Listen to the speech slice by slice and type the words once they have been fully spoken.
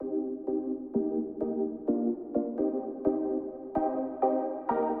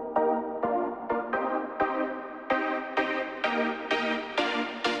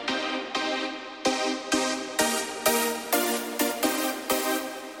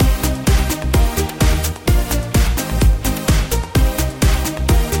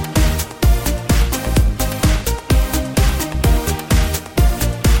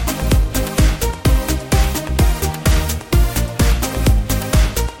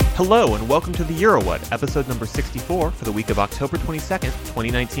Hello and welcome to the EuroWhat, episode number 64 for the week of October 22nd,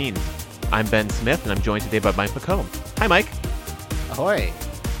 2019. I'm Ben Smith and I'm joined today by Mike McComb. Hi Mike. Ahoy.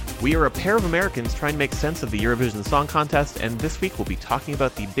 We are a pair of Americans trying to make sense of the Eurovision Song Contest, and this week we'll be talking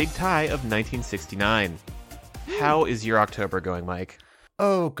about the big tie of 1969. How is your October going, Mike?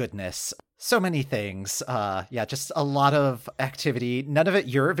 Oh, goodness. So many things. Just a lot of activity. None of it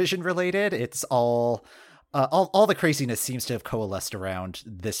Eurovision related. It's all the craziness seems to have coalesced around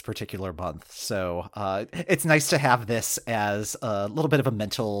this particular month. So it's nice to have this as a little bit of a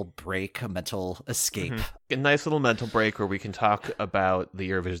mental break, a mental escape. A nice little mental break where we can talk about the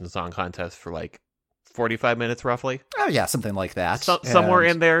Eurovision Song Contest for like 45 minutes roughly. Oh, yeah, something like that. Somewhere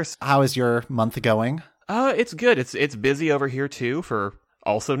in there. How is your month going? It's good. It's busy over here too for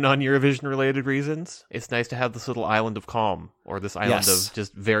also non-Eurovision related reasons. It's nice to have this little island of calm, or this island of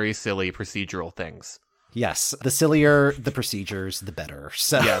just very silly procedural things. Yes, the sillier the procedures, the better.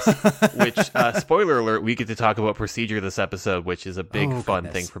 So. Yes, which, spoiler alert, we get to talk about procedure this episode, which is a big fun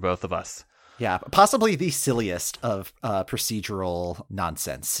thing for both of us. Yeah, possibly the silliest of procedural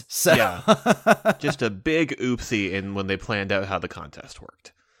nonsense. So. Yeah, just a big oopsie in when they planned out how the contest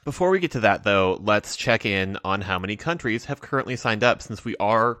worked. Before we get to that, though, let's check in on how many countries have currently signed up, since we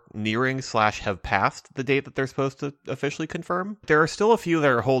are nearing / have passed the date that they're supposed to officially confirm. There are still a few that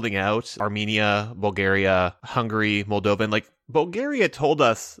are holding out. Armenia, Bulgaria, Hungary, Moldova. And, Bulgaria told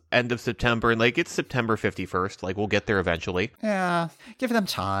us end of September, and, it's September 51st. We'll get there eventually. Yeah, give them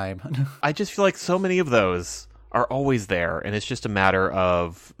time. I just feel like so many of those are always there, and it's just a matter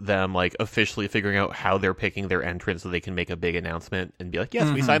of them officially figuring out how they're picking their entrance so they can make a big announcement and be like,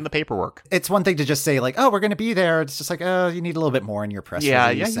 yes, we signed the paperwork. It's one thing to just say we're going to be there. It's just you need a little bit more in your press release. Yeah,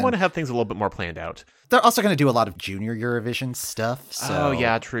 you want to have things a little bit more planned out. They're also going to do a lot of junior Eurovision stuff. So. Oh,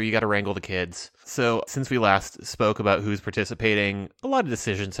 yeah, true. You got to wrangle the kids. So since we last spoke about who's participating, a lot of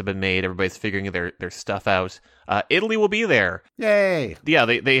decisions have been made. Everybody's figuring their stuff out. Italy will be there. Yay. Yeah,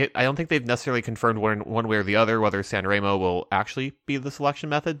 they I don't think they've necessarily confirmed one way or the other whether Sanremo will actually be the selection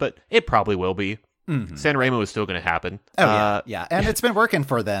method, but it probably will be. Mm-hmm. Sanremo is still going to happen. Oh, yeah. And it's been working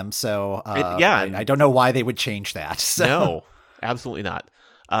for them, so I don't know why they would change that. So. No, absolutely not.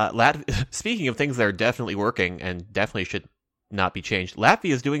 Speaking of things that are definitely working and definitely should not be changed,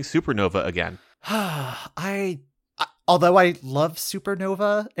 Latvia is doing Supernova again. Although I love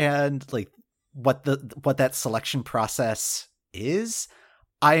Supernova and what that selection process is,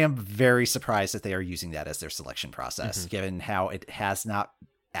 I am very surprised that they are using that as their selection process, given how it has not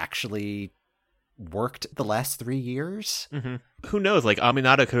actually worked the last 3 years. Mm-hmm. Who knows?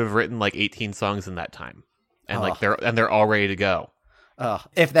 Aminata could have written 18 songs in that time, and they're all ready to go.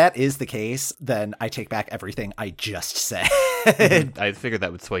 If that is the case, then I take back everything I just said. I figured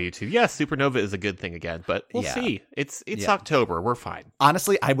that would sway you too. Yes, Supernova is a good thing again, but we'll see. It's October. We're fine.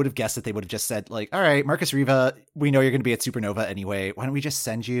 Honestly, I would have guessed that they would have just said, all right, Marcus Riva, we know you're going to be at Supernova anyway. Why don't we just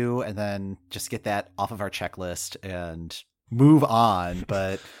send you and then just get that off of our checklist and move on?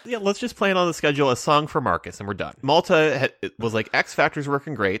 But yeah, let's just plan on the schedule a song for Marcus and we're done. Malta was X Factor's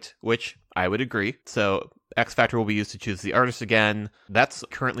working great, which I would agree. So X Factor will be used to choose the artist again. That's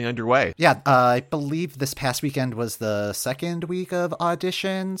currently underway. Yeah, I believe this past weekend was the second week of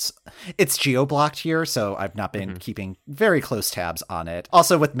auditions. It's geo-blocked here, so I've not been keeping very close tabs on it.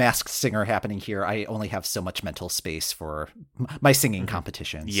 Also, with Masked Singer happening here, I only have so much mental space for my singing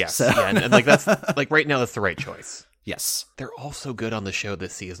competitions. Yes, so. Yeah, and that's right now that's the right choice. Yes. They're all so good on the show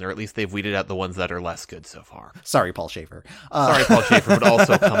this season, or at least they've weeded out the ones that are less good so far. Sorry, Paul Schaefer. Sorry, Paul Schaefer, but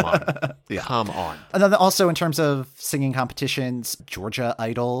also come on. Yeah. Come on. And then also in terms of singing competitions, Georgia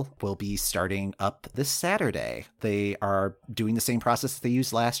Idol will be starting up this Saturday. They are doing the same process they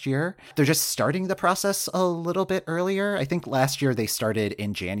used last year. They're just starting the process a little bit earlier. I think last year they started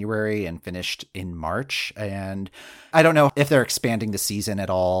in January and finished in March. And I don't know if they're expanding the season at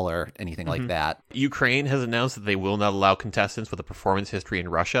all or anything like that. Ukraine has announced that they will not allow contestants with a performance history in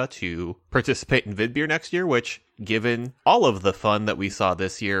Russia to participate in Vidbeer next year, which, given all of the fun that we saw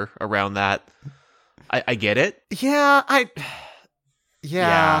this year around that, I get it. Yeah. I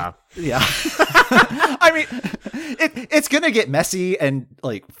mean, it's going to get messy and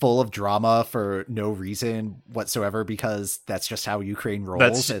full of drama for no reason whatsoever, because that's just how Ukraine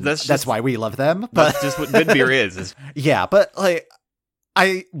rolls. That's why we love them. But that's just what Vidbeer is. Yeah, but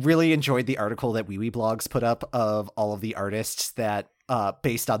I really enjoyed the article that Wee Blogs put up of all of the artists that,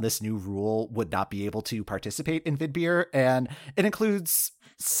 based on this new rule, would not be able to participate in Vidbeer. And it includes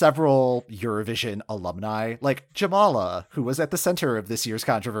several Eurovision alumni, like Jamala, who was at the center of this year's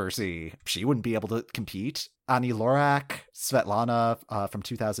controversy. She wouldn't be able to compete. Ani Lorak, Svetlana from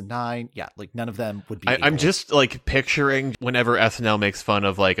 2009. Yeah, like none of them would be I'm just like picturing whenever SNL makes fun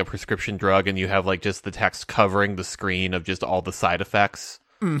of like a prescription drug and you have like just the text covering the screen of just all the side effects.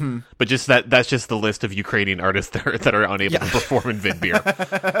 Mm-hmm. But just that's just the list of Ukrainian artists that are unable to perform in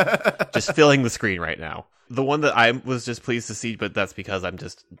Vidbeer. Just filling the screen right now. The one that I was just pleased to see, but that's because I'm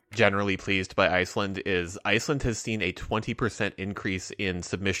just generally pleased by Iceland, is Iceland has seen a 20% increase in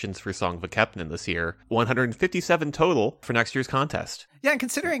submissions for Songvakeppnin this year. 157 total for next year's contest. Yeah, and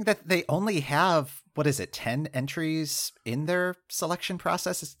considering that they only have, 10 entries in their selection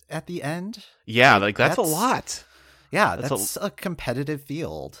process at the end? Yeah, like that's a lot. Yeah, that's a competitive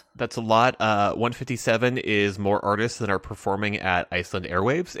field. That's a lot. 157 is more artists than are performing at Iceland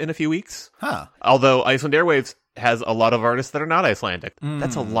Airwaves in a few weeks. Huh. Although Iceland Airwaves has a lot of artists that are not Icelandic.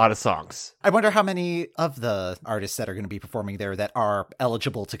 That's a lot of songs. I wonder how many of the artists that are going to be performing there that are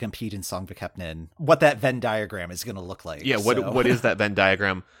eligible to compete in Songvakeppnin, what that Venn diagram is going to look like. Yeah, what is that Venn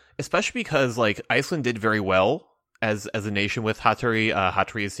diagram? Especially because like Iceland did very well as a nation with Hattari.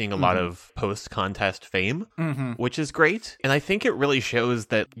 Hattari is seeing a lot of post-contest fame, which is great. And I think it really shows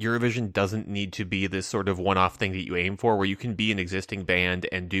that Eurovision doesn't need to be this sort of one-off thing that you aim for, where you can be an existing band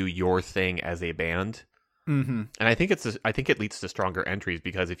and do your thing as a band. And I think it leads to stronger entries,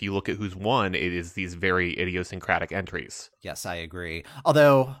 because if you look at who's won, it is these very idiosyncratic entries. Yes, I agree.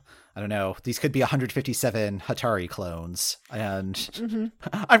 Although, I don't know, these could be 157 Hattari clones, and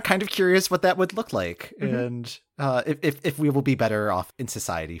I'm kind of curious what that would look like, and if we will be better off in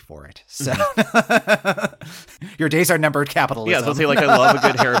society for it. So, your days are numbered, capitalism. Yeah, so I'll say, like, I love a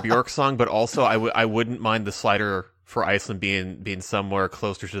good Hera Bjork song, but also I wouldn't mind the slider for Iceland being somewhere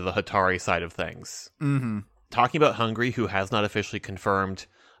closer to the Hattari side of things. Talking about Hungary, who has not officially confirmed,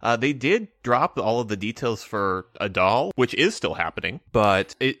 they did drop all of the details for Adal, which is still happening,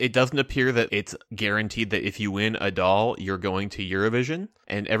 but it doesn't appear that it's guaranteed that if you win Adal, you're going to Eurovision.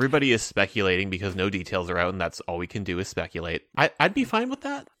 And everybody is speculating because no details are out, and that's all we can do is speculate. I'd be fine with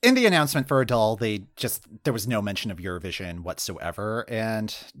that. In the announcement for Adal, there was no mention of Eurovision whatsoever.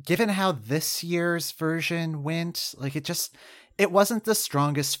 And given how this year's version went, like it wasn't the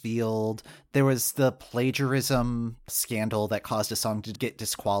strongest field. There was the plagiarism scandal that caused a song to get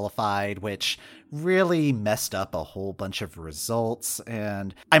disqualified, which really messed up a whole bunch of results.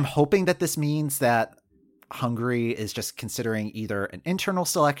 And I'm hoping that this means that Hungary is just considering either an internal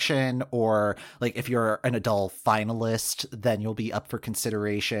selection, or like if you're an Adal finalist, then you'll be up for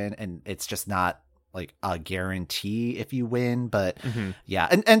consideration, and it's just not like a guarantee if you win. But yeah,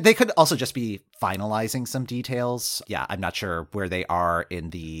 and they could also just be finalizing some details. Yeah, I'm not sure where they are in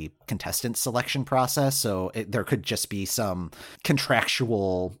the contestant selection process, so there could just be some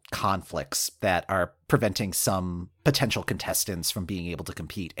contractual conflicts that are preventing some potential contestants from being able to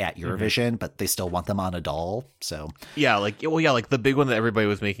compete at Eurovision, but they still want them on Adal. So like the big one that everybody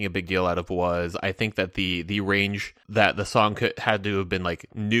was making a big deal out of was, I think that the range that the song had to have been like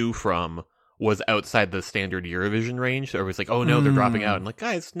new from was outside the standard Eurovision range. So it was like, oh no, they're dropping out. And like,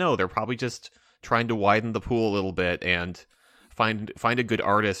 guys, no, they're probably just trying to widen the pool a little bit and find a good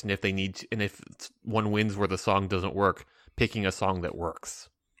artist. And if they need to, and if one wins where the song doesn't work, picking a song that works.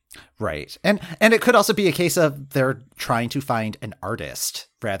 Right. And it could also be a case of they're trying to find an artist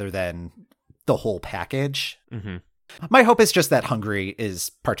rather than the whole package. My hope is just that Hungary is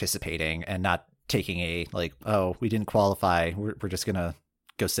participating and not taking a like, oh, we didn't qualify, we're just gonna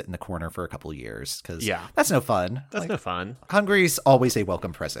go sit in the corner for a couple of years, because that's no fun. That's no fun. Hungary's always a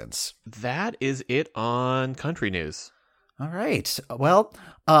welcome presence. That is it on country news. All right. Well,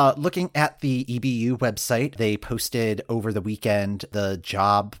 looking at the EBU website, they posted over the weekend the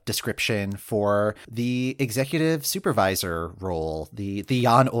job description for the executive supervisor role, the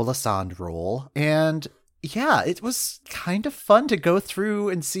Jan Olasand role. And yeah, it was kind of fun to go through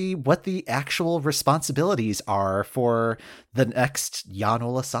and see what the actual responsibilities are for the next Jan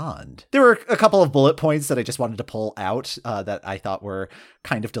Olasand. There were a couple of bullet points that I just wanted to pull out that I thought were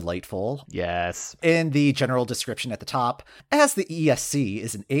kind of delightful. Yes. In the general description at the top, as the ESC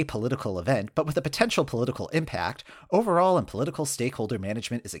is an apolitical event, but with a potential political impact, overall and political stakeholder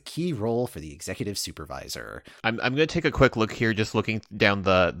management is a key role for the executive supervisor. I'm going to take a quick look here, just looking down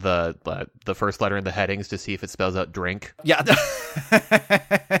the first letter in the headings to see if it spells out drink. Yeah.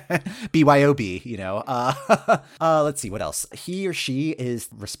 BYOB, you know. Let's see what else. He or she is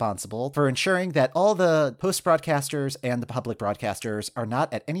responsible for ensuring that all the host broadcasters and the public broadcasters are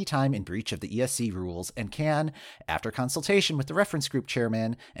not at any time in breach of the ESC rules and can, after consultation with the reference group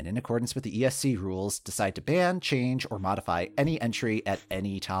chairman and in accordance with the ESC rules, decide to ban, change, or modify any entry at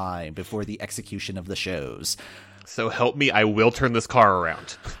any time before the execution of the shows. So help me, I will turn this car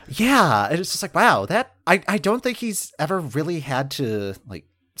around. Yeah, it's just like, wow, that I don't think he's ever really had to like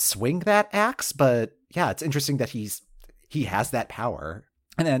swing that axe, but yeah, it's interesting that he has that power.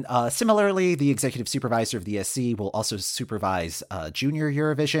 And then similarly, the executive supervisor of the ESC will also supervise Junior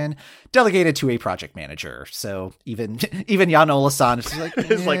Eurovision, delegated to a project manager. So even Jan Olasan is like,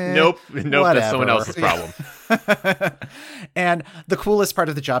 it's like, nope, whatever. That's someone else's problem. And the coolest part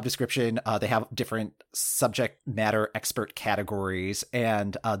of the job description, they have different subject matter expert categories.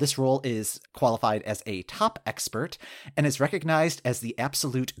 And this role is qualified as a top expert and is recognized as the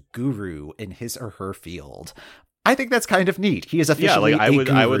absolute guru in his or her field. I think that's kind of neat. He is officially I would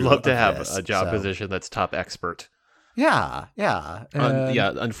love to have this, a job position that's top expert. Yeah.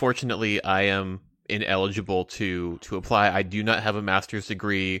 Unfortunately, I am ineligible to apply. I do not have a master's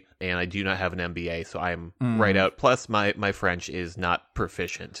degree and I do not have an MBA, so I'm right out. Plus, my French is not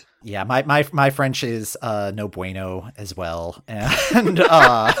proficient. Yeah, my French is no bueno as well, and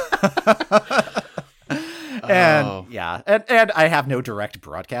and I have no direct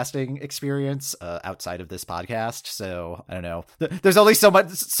broadcasting experience outside of this podcast, so I don't know. There's only so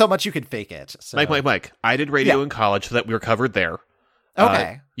much you can fake it. So. Mike. I did radio in college, so that we were covered there.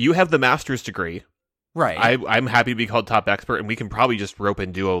 Okay, you have the master's degree, right? I'm happy to be called top expert, and we can probably just rope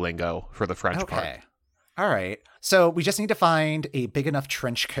in Duolingo for the French part. All right. So we just need to find a big enough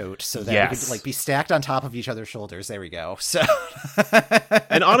trench coat so that we can be stacked on top of each other's shoulders. There we go. So,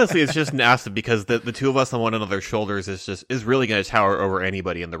 and honestly, it's just NASA because the two of us on one another's shoulders is really going to tower over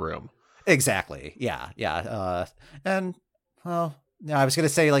anybody in the room. Exactly. Yeah. And well, no, I was going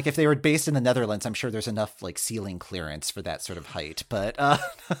to say like if they were based in the Netherlands, I'm sure there's enough like ceiling clearance for that sort of height, but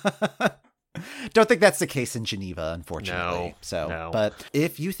don't think that's the case in Geneva, unfortunately. No. But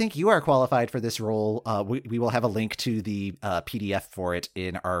if you think you are qualified for this role, we will have a link to the PDF for it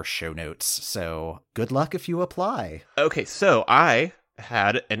in our show notes. So good luck if you apply. Okay, so I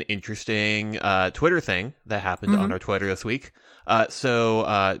had an interesting Twitter thing that happened on our Twitter this week.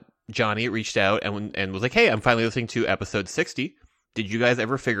 So Johnny reached out and was like, hey, I'm finally listening to episode 60. Did you guys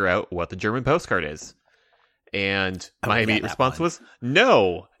ever figure out what the German postcard is? And my immediate response was,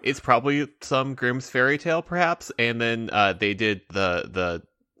 no, it's probably some Grimm's fairy tale, perhaps. And then they did the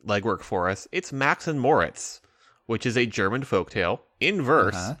legwork for us. It's Max and Moritz, which is a German folktale in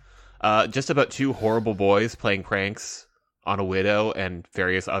verse, just about two horrible boys playing pranks on a widow and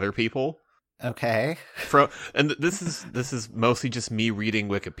various other people. Okay. And this is mostly just me reading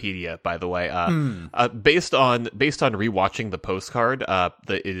Wikipedia, by the way. Based on rewatching the postcard,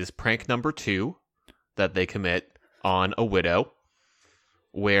 it is prank number 2. That they commit on a widow,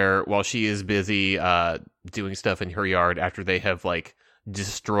 where while she is busy doing stuff in her yard after they have like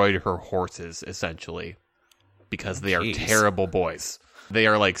destroyed her horses, essentially, because they are terrible boys. They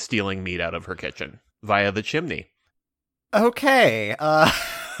are like stealing meat out of her kitchen via the chimney. Okay.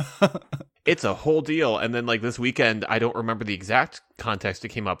 It's a whole deal. And then like this weekend, I don't remember the exact context it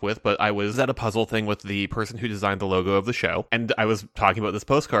came up with, but I was at a puzzle thing with the person who designed the logo of the show. And I was talking about this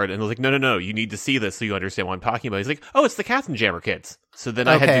postcard and I was like, no, you need to see this so you understand what I'm talking about. He's like, oh, it's the Katzenjammer Kids. So then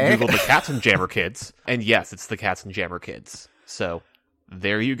I had to Google the Katzenjammer Kids. And yes, it's the Katzenjammer Kids. So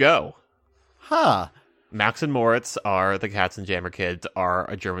there you go. Huh. Max and Moritz are the Katzenjammer Kids, are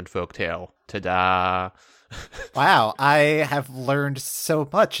a German folktale. Ta-da. Wow, I have learned so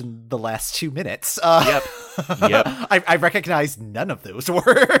much in the last 2 minutes. Yep. I recognize none of those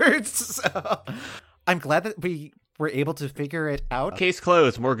words. So I'm glad that we were able to figure it out. Case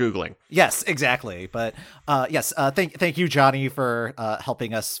closed. More Googling. Yes, exactly. But yes, thank you, Johnny, for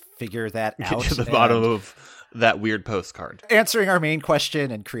helping us figure that out. Get to the bottom of that weird postcard. Answering our main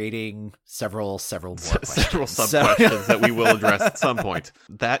question and creating several more questions. Several sub-questions that we will address at some point.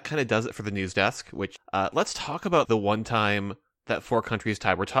 That kind of does it for the news desk, which let's talk about the one time that 4 countries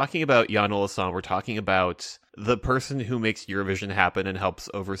tied. We're talking about Jan Olasan. We're talking about the person who makes Eurovision happen and helps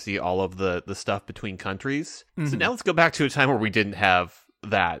oversee all of the stuff between countries. So now let's go back to a time where we didn't have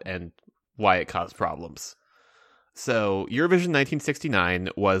that and why it caused problems. So, Eurovision 1969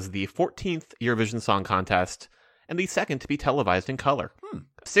 was the 14th Eurovision Song Contest and the second to be televised in color.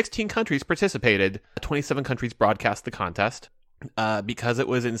 16 countries participated, 27 countries broadcast the contest. Because it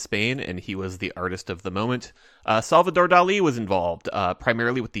was in Spain and he was the artist of the moment, Salvador Dali was involved,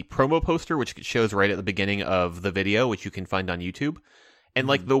 primarily with the promo poster, which shows right at the beginning of the video, which you can find on YouTube, and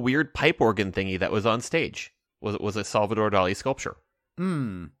like the weird pipe organ thingy that was on stage was a Salvador Dali sculpture.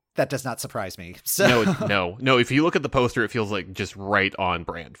 That does not surprise me. So... No. If you look at the poster, it feels like just right on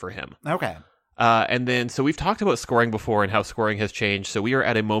brand for him. Okay. And then, so we've talked about scoring before and how scoring has changed. So we are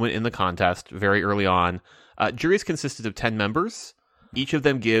at a moment in the contest very early on. Juries consisted of 10 members. Each of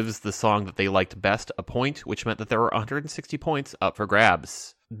them gives the song that they liked best a point, which meant that there were 160 points up for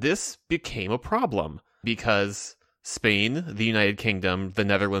grabs. This became a problem because Spain, the United Kingdom, the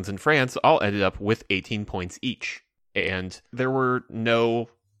Netherlands, and France all ended up with 18 points each. And there were no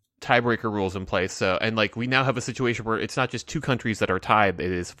tiebreaker rules in place. So, and like we now have a situation where it's not just 2 countries that are tied,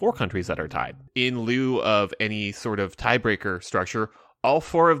 it is 4 countries that are tied. In lieu of any sort of tiebreaker structure, all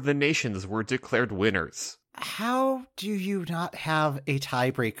 4 of the nations were declared winners. How do you not have a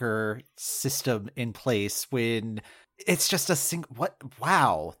tiebreaker system in place when it's just a what?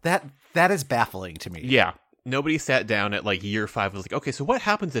 Wow, that is baffling to me. Yeah, nobody sat down at like year 5 and was like, okay, so what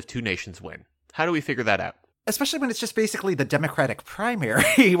happens if 2 nations win? How do we figure that out? Especially when it's just basically the Democratic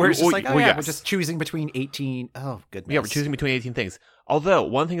primary, where it's just like, we're just choosing between 18. Oh, goodness. Yeah, we're choosing between 18 things. Although,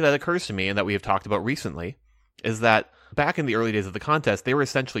 one thing that occurs to me and that we have talked about recently is that back in the early days of the contest, they were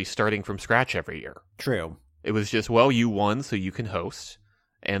essentially starting from scratch every year. True. It was just, well, you won, so you can host.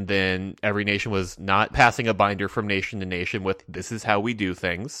 And then every nation was not passing a binder from nation to nation with, this is how we do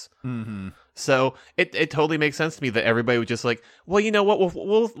things. Mm-hmm. So it totally makes sense to me that everybody was just like, well, you know what,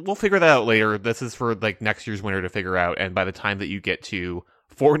 we'll figure that out later. This is for like next year's winner to figure out. And by the time that you get to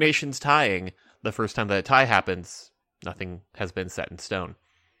 4 nations tying, the first time that a tie happens, nothing has been set in stone.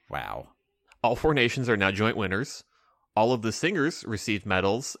 Wow. All 4 nations are now joint winners. All of the singers received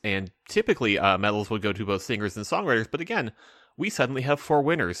medals, and typically medals would go to both singers and songwriters. But again, we suddenly have 4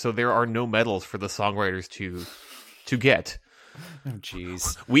 winners, so there are no medals for the songwriters to get. Oh,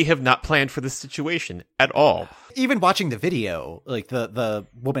 jeez. We have not planned for this situation at all. Even watching the video, like the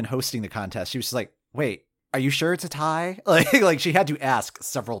woman hosting the contest, she was just like, wait, are you sure it's a tie? Like she had to ask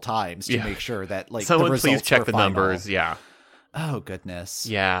several times to make sure that like someone the results please check were the final. numbers. Yeah. Oh, goodness.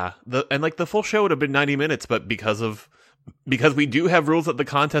 Yeah. The full show would have been 90 minutes, but because we do have rules at the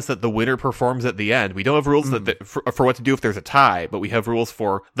contest that the winner performs at the end. We don't have rules for what to do if there's a tie, but we have rules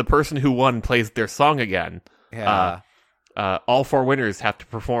for the person who won plays their song again. Yeah. All 4 winners have to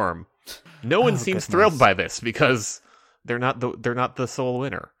perform. No one seems thrilled by this because they're not the sole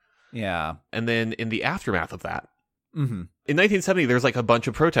winner. Yeah. And then in the aftermath of that, in 1970, there's like a bunch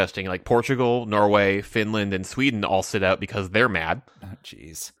of protesting, like Portugal, Norway, Finland, and Sweden all sit out because they're mad. Oh,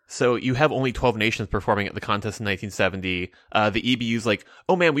 jeez. So you have only 12 nations performing at the contest in 1970. The EBU's like,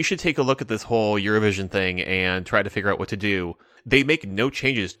 oh man, we should take a look at this whole Eurovision thing and try to figure out what to do. They make no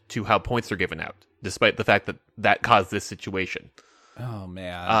changes to how points are given out, despite the fact that caused this situation. Oh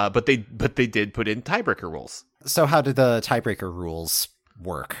man. But they did put in tiebreaker rules. So how did the tiebreaker rules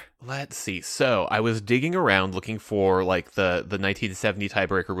work? Let's see. So I was digging around looking for like the 1970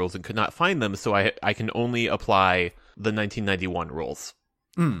 tiebreaker rules and could not find them. So I can only apply the 1991 rules.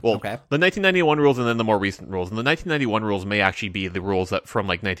 Okay. The 1991 rules and then the more recent rules. And the 1991 rules may actually be the rules that from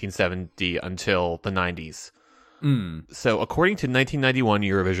like 1970 until the 90s. So according to 1991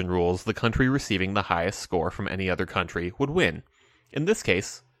 Eurovision rules, the country receiving the highest score from any other country would win. In this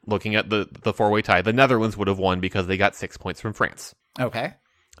case, looking at the 4-way tie, the Netherlands would have won because they got 6 points from France. Okay.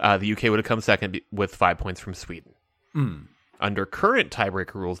 The UK would have come second with 5 points from Sweden. Under current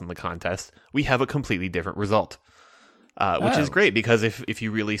tiebreaker rules in the contest, we have a completely different result. Which is great because if you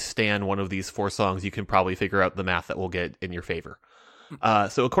really stan one of these 4 songs, you can probably figure out the math that will get in your favor.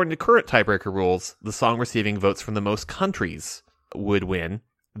 So according to current tiebreaker rules, the song receiving votes from the most countries would win,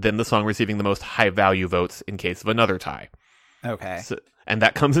 then the song receiving the most high-value votes in case of another tie. Okay. And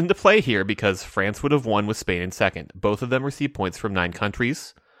that comes into play here because France would have won with Spain in second. Both of them received points from 9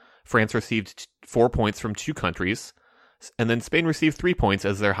 countries. France received 4 points from 2 countries. And then Spain received 3 points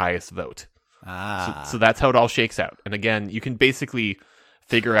as their highest vote. So that's how it all shakes out. And again, you can basically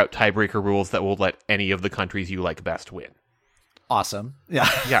figure out tiebreaker rules that will let any of the countries you like best win. Awesome. Yeah.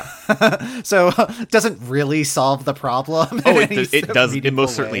 Yeah. So it doesn't really solve the problem. Oh, it does. It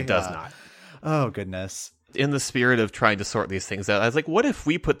most certainly does not. Oh, goodness. In the spirit of trying to sort these things out, I was like, what if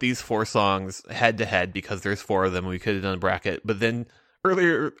we put these 4 songs head to head because there's 4 of them? We could have done a bracket. But then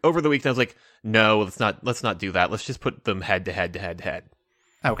earlier over the weekend, I was like, no, let's not do that. Let's just put them head to head to head to head.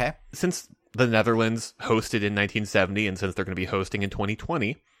 Okay. Since the Netherlands hosted in 1970 and since they're going to be hosting in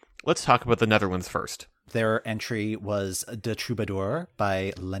 2020, let's talk about the Netherlands first. Their entry was De Troubadour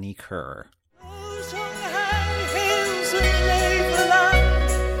by Lenny Kerr.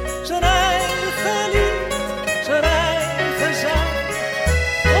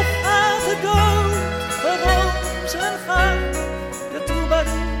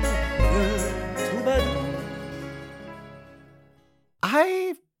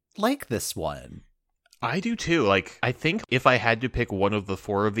 like this one. I do too. Like, I think if I had to pick one of the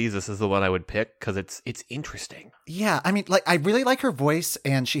four of these, this is the one I would pick because it's interesting. Yeah, I mean, like, I really like her voice,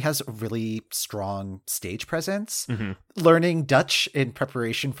 and she has a really strong stage presence. Mm-hmm. Learning Dutch in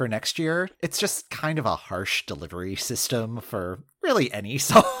preparation for next year, it's just kind of a harsh delivery system for really any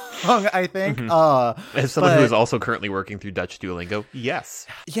song, I think. Mm-hmm. As someone who is also currently working through Dutch Duolingo, yes.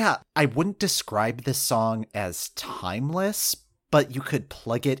 Yeah, I wouldn't describe this song as timeless, but you could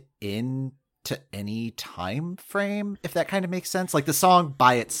plug it in to any time frame, if that kind of makes sense. Like, the song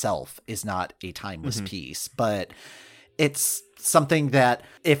by itself is not a timeless piece, but it's something that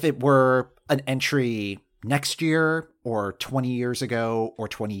if it were an entry next year or 20 years ago or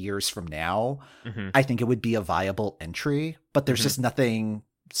 20 years from now, I think it would be a viable entry, but there's just nothing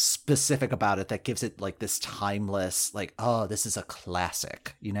specific about it that gives it like this timeless, like, oh, this is a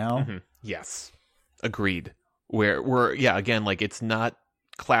classic, you know? Yes. Agreed. Where yeah, again, like, it's not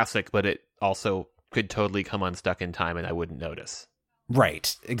classic, but it also could totally come unstuck in time and I wouldn't notice.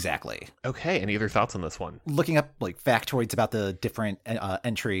 Right, exactly. Okay, any other thoughts on this one? Looking up like factoids about the different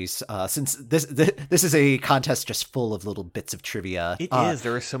entries, since this is a contest just full of little bits of trivia. It is.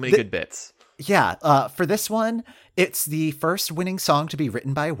 There are so many good bits. Yeah, for this one, it's the first winning song to be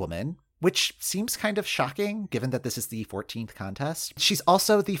written by a woman, which seems kind of shocking given that this is the 14th contest. She's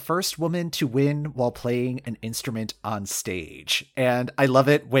also the first woman to win while playing an instrument on stage. And I love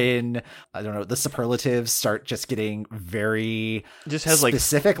it when, I don't know, the superlatives start just getting very just has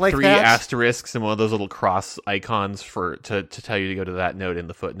specific, like three that. asterisks and one of those little cross icons to tell you to go to that note in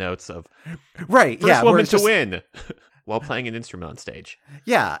the footnotes of right, first woman to win. While playing an instrument on stage.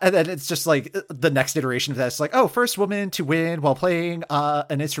 Yeah, and then it's just like the next iteration of that. It's like, oh, first woman to win while playing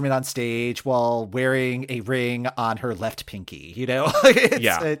an instrument on stage while wearing a ring on her left pinky, you know?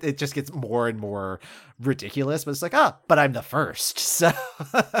 It just gets more and more ridiculous, but it's like, but I'm the first. So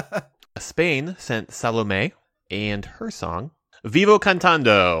Spain sent Salomé and her song, Vivo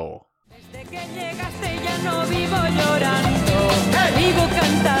Cantando. Desde que llegaste ya no vivo llorando, vivo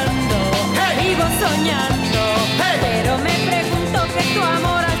cantando, vivo soñando. Pero me pregunto que tu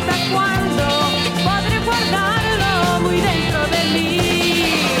amor hasta cuándo podré guardarlo muy dentro de mí.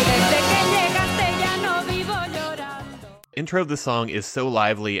 Desde que llegaste ya no vivo llorando. Intro of the song is so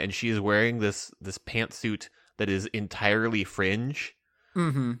lively, and she is wearing this pantsuit that is entirely fringe.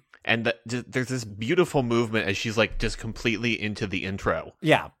 Mm-hmm. And there's this beautiful movement as she's like just completely into the intro.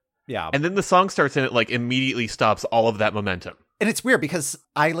 Yeah. And then the song starts and it like immediately stops all of that momentum. And it's weird because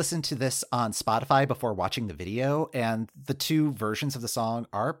I listened to this on Spotify before watching the video, and the two versions of the song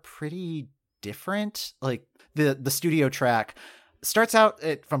are pretty different. Like the studio track starts out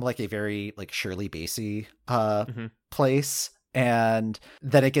from like a very like Shirley Bassey place, and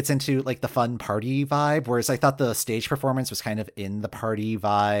then it gets into like the fun party vibe, whereas I thought the stage performance was kind of in the party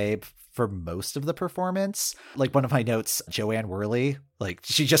vibe for most of the performance. Like one of my notes, Joanne Worley, like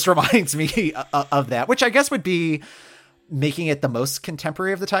she just reminds me of that, which I guess would be making it the most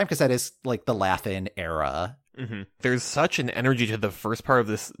contemporary of the time, because that is like the Laugh-In era. There's such an energy to the first part of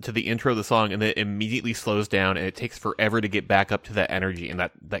this, to the intro of the song, and then it immediately slows down and it takes forever to get back up to that energy, and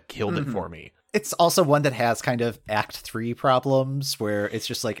that killed it for me. It's also one that has kind of Act 3 problems, where it's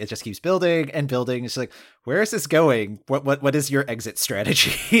just like, it just keeps building and building. It's like, where is this going? What is your exit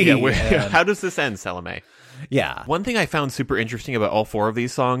strategy? How does this end, Salomé? Yeah. One thing I found super interesting about all four of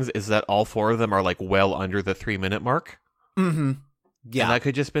these songs is that all four of them are like well under the 3-minute mark. Mm-hmm. Yeah. And that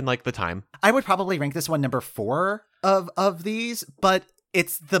could just been like the time. I would probably rank this one number 4 of these, but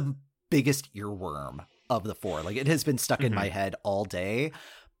it's the biggest earworm of the 4. Like, it has been stuck in my head all day,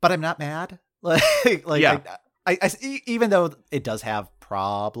 but I'm not mad. I even though it does have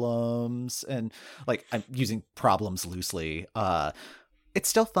problems, and like I'm using problems loosely, it's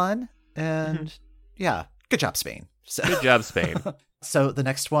still fun, and yeah, good job, Spain. Good job, Spain. So the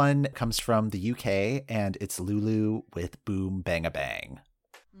next one comes from the UK, and it's Lulu with Boom Bang a Bang.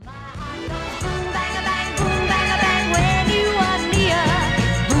 My heart goes boom bang a bang, boom bang a bang when you are near.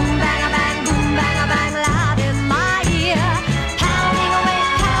 Boom bang a bang, loud in my ear. Pounding away,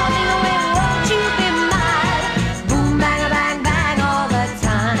 won't you be mine? Boom bang a bang all the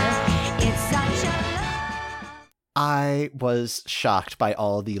time. It's such a love. I was shocked by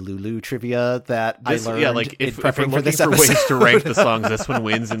all the Lulu trivia that I learned. Yeah, like if we're for looking this for episode. ways to rank the songs, this one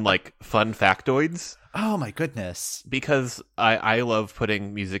wins in like fun factoids. Oh my goodness. Because I love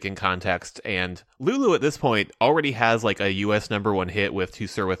putting music in context, and Lulu at this point already has like a US #1 hit with To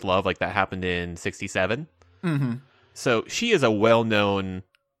Sir With Love, like that happened in 1967. Mm-hmm. So she is a well-known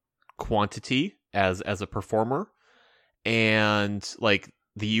quantity as a performer, and like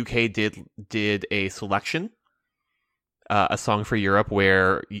the UK did a selection a song for Europe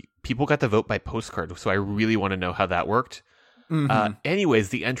where people got to vote by postcard. So I really want to know how that worked. Anyways,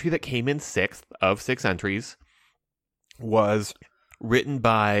 the entry that came in 6th of 6 entries was written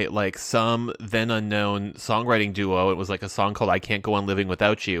by like some then unknown songwriting duo. It was like a song called I Can't Go On Living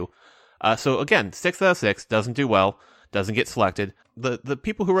Without You. So again, 6 out of 6, doesn't do well, doesn't get selected. The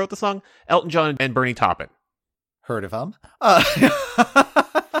people who wrote the song, Elton John and Bernie Taupin. Heard of them?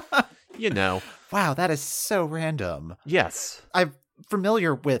 You know. Wow, that is so random. Yes. I'm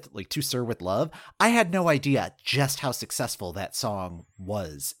familiar with like To Sir With Love. I had no idea just how successful that song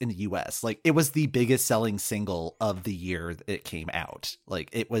was in the US. Like, it was the biggest selling single of the year it came out. Like,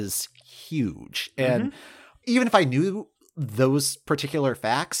 it was huge. And even if I knew those particular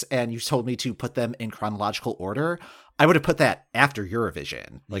facts and you told me to put them in chronological order, I would have put that after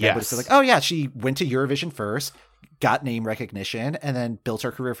Eurovision. Like, I would have said like, oh yeah, she went to Eurovision first, got name recognition, and then built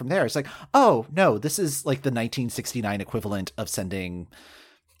her career from there. It's like, oh no, this is like the 1969 equivalent of sending,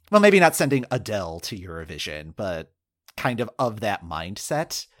 well, maybe not sending Adele to Eurovision, but kind of that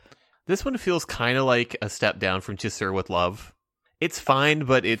mindset. This one feels kind of like a step down from To Sir With Love. It's fine,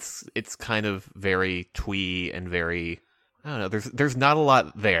 but it's kind of very twee and very, I don't know, there's not a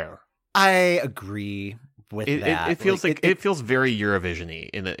lot there. I agree with that. It feels like it feels very Eurovision-y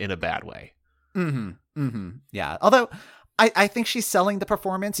in a bad way. Yeah. Although I think she's selling the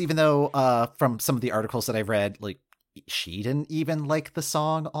performance, even though from some of the articles that I've read, like, she didn't even like the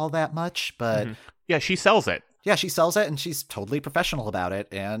song all that much, but yeah, she sells it. Yeah, she sells it, and she's totally professional about it,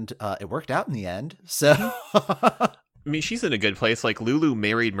 and it worked out in the end. So I mean, she's in a good place. Like, Lulu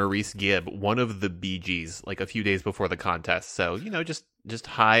married Maurice Gibb, one of the Bee Gees, like a few days before the contest. So, you know, just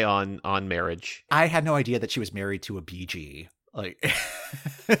high on marriage. I had no idea that she was married to a BG. Like,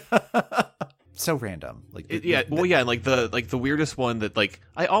 so random. Like, and like the weirdest one that like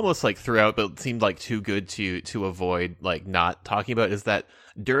I almost like threw out, but seemed like too good to avoid like not talking about is that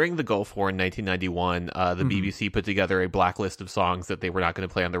during the Gulf War in 1991, the BBC put together a blacklist of songs that they were not going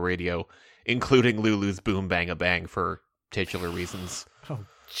to play on the radio, including Lulu's Boom Bang a Bang for titular reasons. Oh,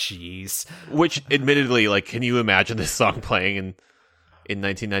 jeez. Which, admittedly, like, can you imagine this song playing in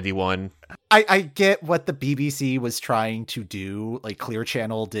 1991? I get what the BBC was trying to do. Like, Clear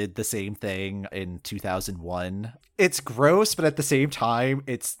Channel did the same thing in 2001. It's gross, but at the same time,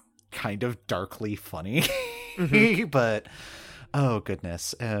 it's kind of darkly funny. But, oh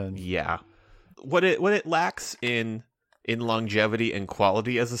goodness. Yeah. What it lacks in longevity and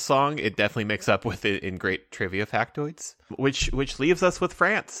quality as a song, it definitely makes up with it in great trivia factoids, which leaves us with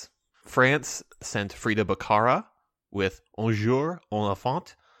France. France sent Frida Baccara with Un jour, un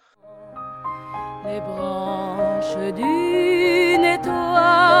enfant. Les branches d'une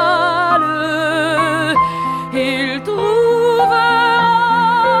étoile, il trouvera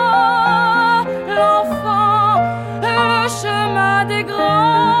l'enfant et le chemin des grands.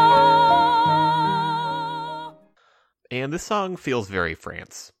 And this song feels very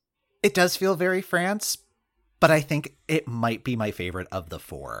France. It does feel very France, but I think it might be my favorite of the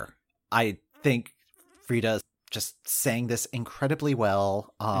 4. I think Frida just sang this incredibly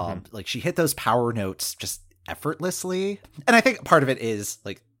well. Like, she hit those power notes just effortlessly. And I think part of it is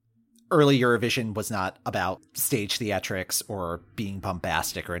like early Eurovision was not about stage theatrics or being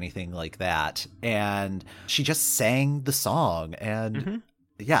bombastic or anything like that. And she just sang the song, and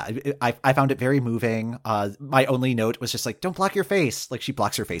yeah, I found it very moving. My only note was just like, don't block your face. Like, she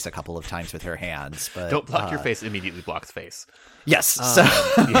blocks her face a couple of times with her hands, but don't block your face immediately blocks face. Yes. So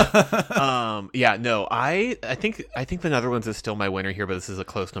yeah, no, I think the Netherlands is still my winner here, but this is a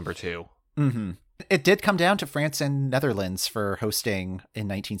close number 2. It did come down to France and Netherlands for hosting in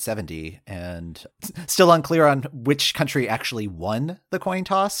 1970, and still unclear on which country actually won the coin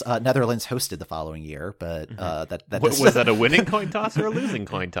toss. Netherlands hosted the following year, but was that a winning coin toss or a losing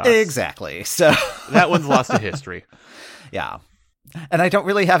coin toss? Exactly. So that one's lost to history. Yeah. And I don't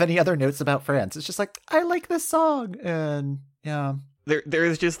really have any other notes about France. It's just like, I like this song, and yeah. There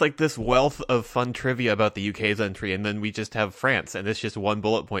is just like this wealth of fun trivia about the UK's entry, and then we just have France, and it's just one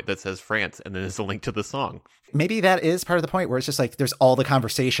bullet point that says France, and then there's a link to the song. Maybe that is part of the point where it's just like there's all the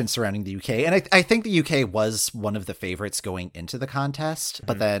conversation surrounding the UK. And I think the UK was one of the favorites going into the contest,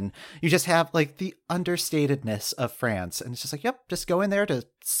 but then you just have like the understatedness of France, and it's just like, yep, just go in there to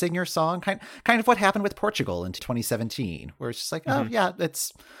sing your song. Kind of what happened with Portugal in 2017, where it's just like, oh yeah,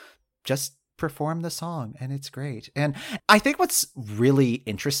 it's just perform the song and it's great. And I think what's really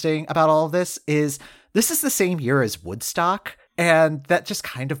interesting about all of this is the same year as Woodstock, and that just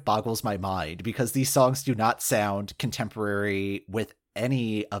kind of boggles my mind because these songs do not sound contemporary with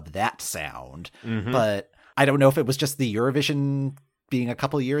any of that sound. But I don't know if it was just the Eurovision being a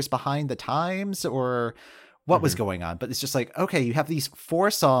couple years behind the times or what was going on. But it's just like, okay, you have these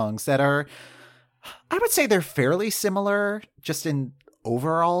 4 songs that are, I would say they're fairly similar just in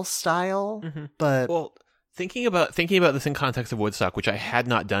overall style. But Well, thinking about this in context of Woodstock, which I had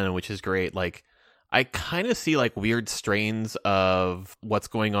not done, and which is great, like I kind of see like weird strains of what's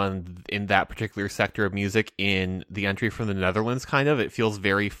going on in that particular sector of music in the entry from the Netherlands. Kind of, it feels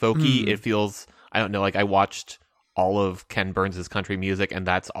very folky. It feels, I don't know, like I watched all of Ken Burns' country music, and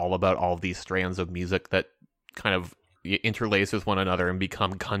that's all about all of these strands of music that kind of interlace with one another and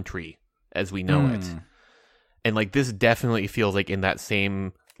become country as we know it. And like this definitely feels like in that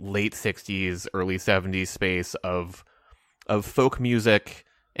same late 60s, early 70s space of folk music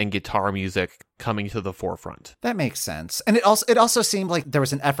and guitar music coming to the forefront. that makes sense. And it also seemed like there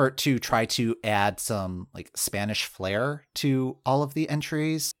was an effort to try to add some like Spanish flair to all of the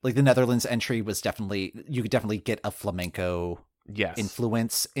entries. Like the Netherlands entry was definitely, you could definitely get a flamenco Yes.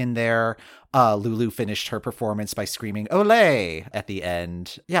 influence in there. Lulu finished her performance by screaming "Olé" at the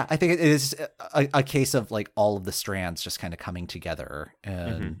end. Yeah, I think it is a case of like all of the strands just kind of coming together.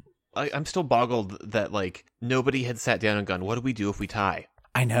 And I'm still boggled that like nobody had sat down and gone, what do we do if we tie?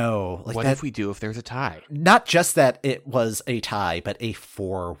 I know, like What that, if we do if there's a tie? not just that it was a tie, but a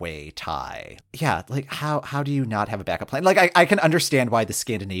 4-way tie. Yeah, like how do you not have a backup plan? Like I can understand why the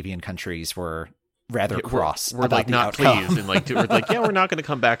Scandinavian countries were rather cross We're about like the not outcome. pleased and like we're like, yeah, we're not going to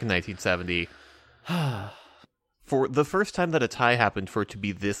come back in 1970. For the first time that a tie happened, for it to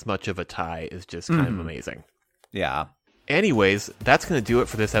be this much of a tie is just kind of amazing. Yeah. Anyways, that's going to do it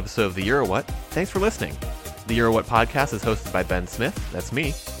for this episode of the Euro What. Thanks for listening. The Euro What podcast is hosted by Ben Smith, that's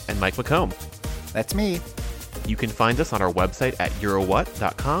me, and Mike McComb. That's me. You can find us on our website at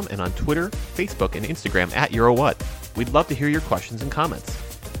eurowhat.com and on Twitter, Facebook, and Instagram at EuroWhat. We'd love to hear your questions and comments.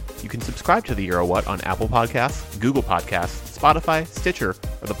 You can subscribe to the Euro What on Apple Podcasts, Google Podcasts, Spotify, Stitcher,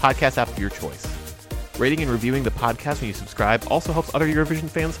 or the podcast app of your choice. Rating and reviewing the podcast when you subscribe also helps other Eurovision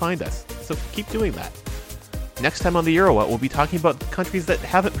fans find us, so keep doing that. Next time on the Euro What, we'll be talking about countries that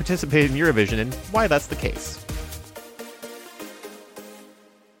haven't participated in Eurovision and why that's the case.